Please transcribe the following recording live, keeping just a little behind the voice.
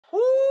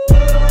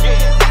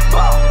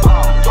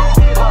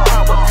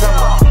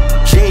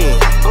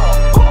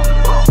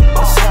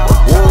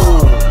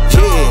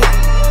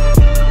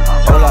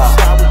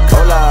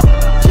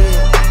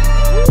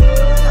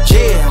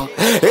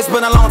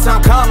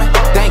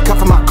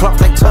cuffing my cloth,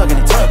 they tugging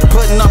it.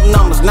 Putting up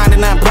numbers,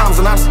 99 problems,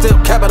 and I still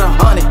kept it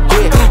 100.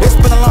 Yeah, it's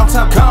been a long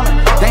time coming.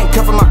 They ain't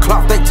cuffing my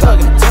cloth, they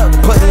tugging it.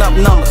 Putting up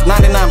numbers,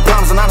 99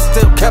 problems, and I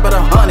still kept it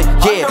 100.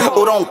 Yeah,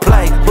 who don't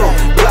play, play,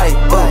 play,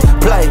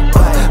 play.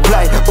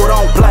 Who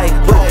don't play,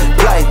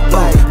 play,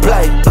 play,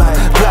 play.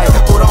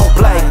 Who don't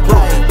play,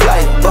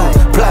 play,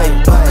 play,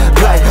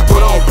 play. Who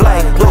don't play,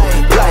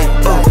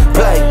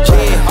 play,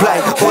 play.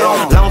 Who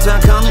don't? Long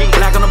time coming,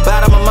 black on the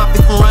bottom of my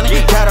feet from running.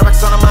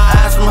 Cataracts under my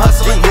eyes from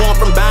hustling. Going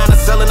from buying to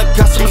selling to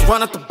customers.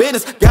 Run up the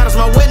business, God is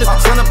my witness.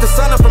 Sun up to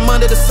sun, up from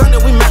Monday to Sunday.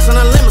 We maxing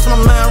our limits. My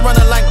mind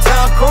running like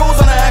Tom Cruise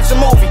on an action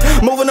movie.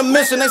 Moving a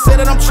mission, they say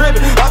that I'm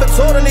tripping. I've been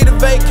told I need a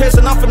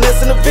vacation, I'm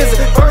finessing a visit.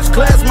 First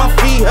class, my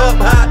feet up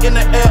high in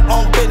the air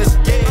on business.